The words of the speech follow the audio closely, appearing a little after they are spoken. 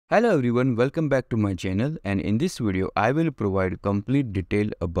Hello everyone, welcome back to my channel, and in this video I will provide complete detail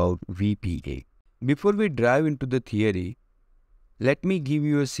about VPA. Before we dive into the theory, let me give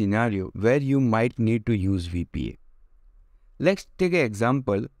you a scenario where you might need to use VPA. Let's take an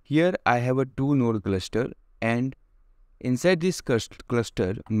example. Here I have a 2-node cluster, and inside this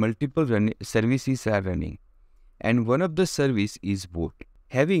cluster multiple services are running, and one of the service is boot.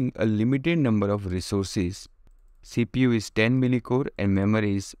 Having a limited number of resources, CPU is 10 millicore and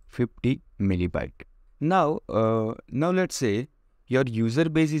memory is 50 millibyte. Now let's say your user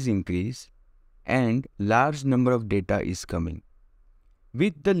base is increased and large number of data is coming.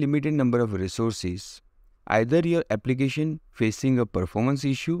 With the limited number of resources, either your application facing a performance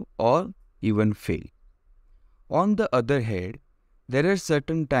issue or even fail. On the other hand, there are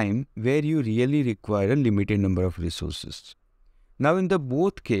certain times where you really require a limited number of resources. Now in the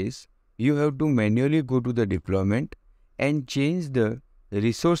both case, you have to manually go to the deployment and change the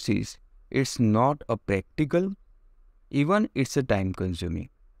resources. It's not a practical, even it's a time consuming.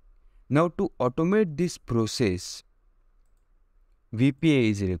 Now to automate this process, VPA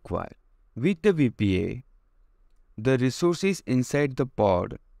is required. With the VPA, the resources inside the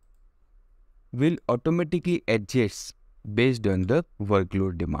pod will automatically adjust based on the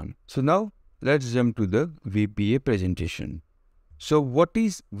workload demand. So now let's jump to the VPA presentation. So what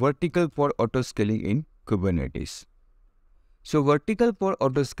is vertical pod autoscaling in Kubernetes? So vertical pod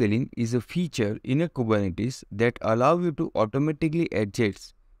autoscaling is a feature in a Kubernetes that allows you to automatically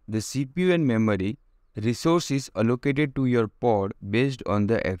adjust the CPU and memory resources allocated to your pod based on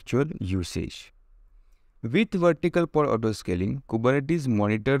the actual usage. With vertical pod autoscaling, Kubernetes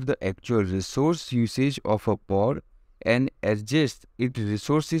monitors the actual resource usage of a pod and adjusts its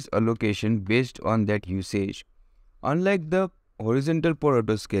resources allocation based on that usage. Unlike the horizontal pod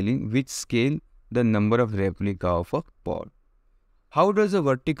autoscaling, which scale the number of replica of a pod. How does a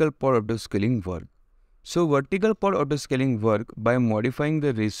vertical pod autoscaling work? So vertical pod autoscaling work by modifying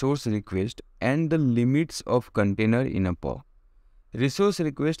the resource request and the limits of container in a pod. Resource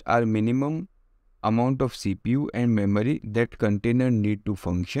requests are minimum amount of CPU and memory that container need to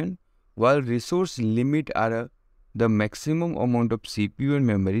function, while resource limit are the maximum amount of CPU and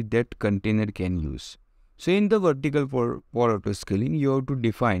memory that container can use. So in the vertical pod autoscaling, you have to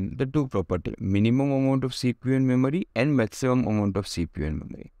define the two properties, minimum amount of CPU and memory and maximum amount of CPU and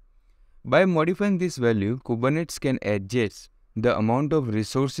memory. By modifying this value, Kubernetes can adjust the amount of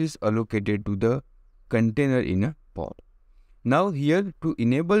resources allocated to the container in a pod. Now here, to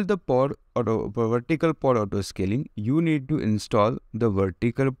enable the vertical pod autoscaling, you need to install the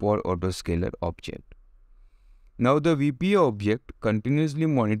vertical pod autoscaler object. Now the VPA object continuously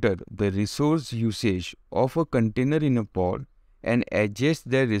monitors the resource usage of a container in a pod and adjusts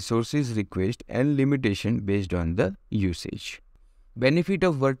their resources request and limitation based on the usage. Benefit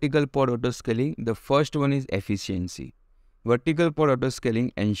of vertical pod autoscaling, the first one is efficiency. Vertical pod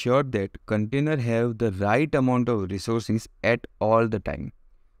autoscaling ensures that container have the right amount of resources at all the time.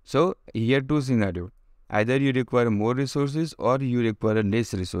 So here two scenarios, either you require more resources or you require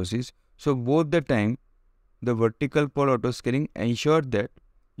less resources. So both the time, the vertical pod autoscaling ensures that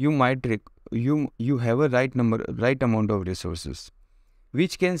you have a right amount of resources,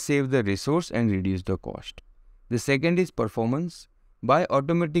 which can save the resource and reduce the cost. The second is performance. By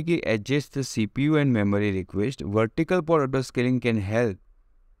automatically adjust the CPU and memory request, vertical pod autoscaling can help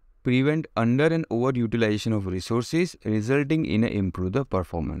prevent under and overutilization of resources, resulting in improved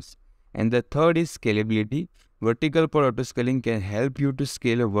performance. And the third is scalability. Vertical pod autoscaling can help you to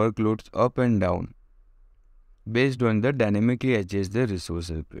scale workloads up and down based on the dynamically adjust the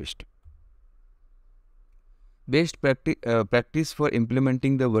resource request. Best practice for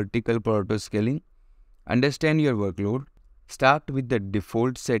implementing the vertical pod autoscaling: understand your workload, start with the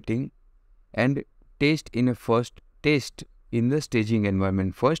default setting, and test in the staging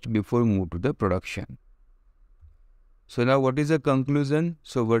environment first before move to the production. So now what is the conclusion?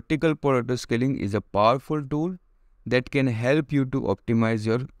 So vertical pod autoscaling is a powerful tool that can help you to optimize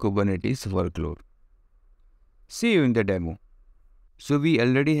your Kubernetes workload. See you in the demo. So we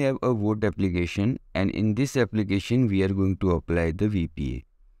already have a Vote application, and in this application we are going to apply the VPA.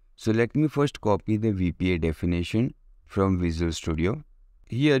 So let me first copy the VPA definition from Visual Studio.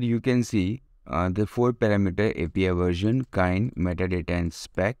 Here you can see the 4 parameter API version, kind, metadata and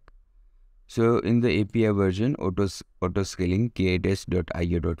spec. So in the API version, autoscaling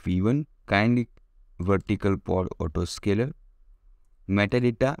k8s.io.v1, kind vertical pod autoscaler,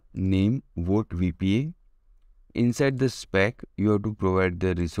 metadata name Vote VPA. Inside the spec, you have to provide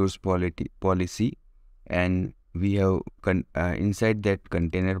the resource policy, and we have inside that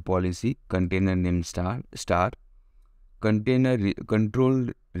container policy, container name star, control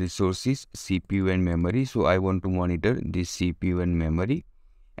resources CPU and memory. So I want to monitor this CPU and memory.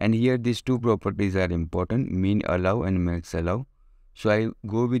 And here these two properties are important, min allow and max allow. So I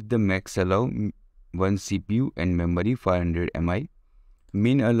go with the max allow, one CPU and memory 500 MI.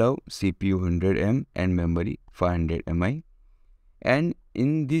 Min allow CPU 100 M and memory 500 MI. And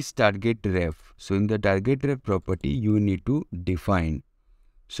in this target ref, so in the target ref property, you need to define.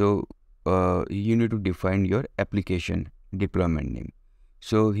 So you need to define your application deployment name.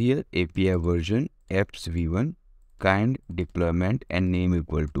 So here API version apps v1 kind deployment and name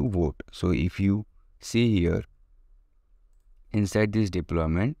equal to vote. So if you see here inside this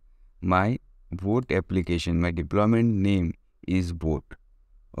deployment, my vote application, my deployment name is vote.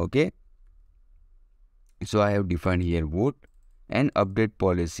 Okay. So I have defined here vote and update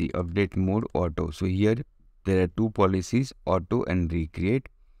policy, update mode auto. So here there are two policies, auto and recreate.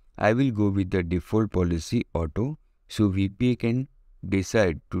 I will go with the default policy auto. So VPA can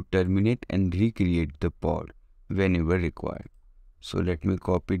decide to terminate and recreate the pod whenever required. So let me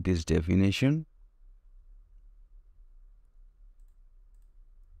copy this definition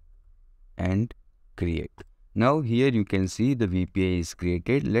and create. Now here you can see the VPA is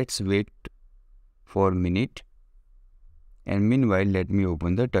created. Let's wait for a minute. And meanwhile, let me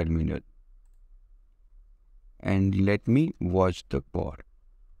open the terminal and let me watch the pod.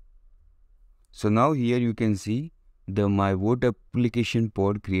 So now here you can see my vote application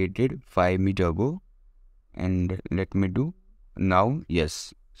pod created 5 minutes ago. And let me do now.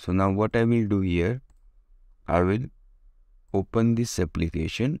 Yes. So now what I will do here, I will open this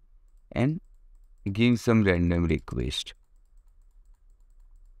application and give some random request.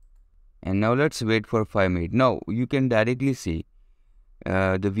 And now let's wait for 5 minutes. Now you can directly see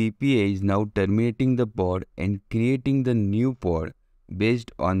the VPA is now terminating the pod and creating the new pod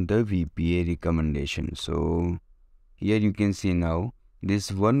based on the VPA recommendation. So here you can see now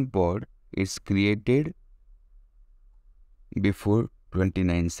this one pod is created before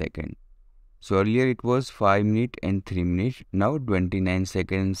 29 seconds. So earlier it was 5 minutes and 3 minutes. Now 29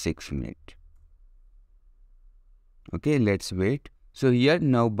 seconds, 6 minutes. Okay, let's wait. So here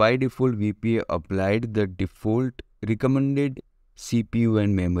now by default VPA applied the default recommended CPU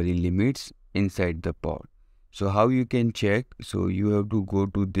and memory limits inside the pod. So how you can check? So you have to go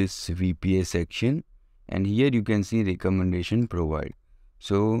to this VPA section and here you can see recommendation provide.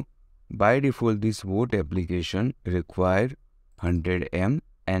 So by default this vote application require 100 M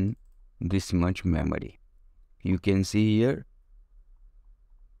and this much memory. You can see here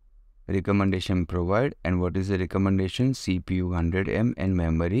recommendation provide, and what is the recommendation? CPU 100 M and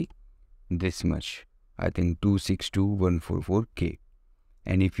memory this much, I think 262,144K.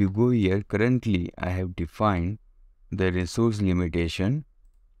 And if you go here, currently I have defined the resource limitation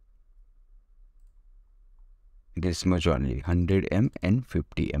this much only, 100 M and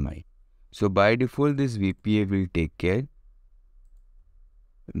 50 MI. So by default this VPA will take care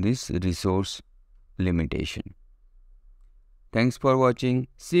this resource limitation. Thanks for watching.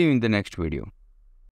 See you in the next video.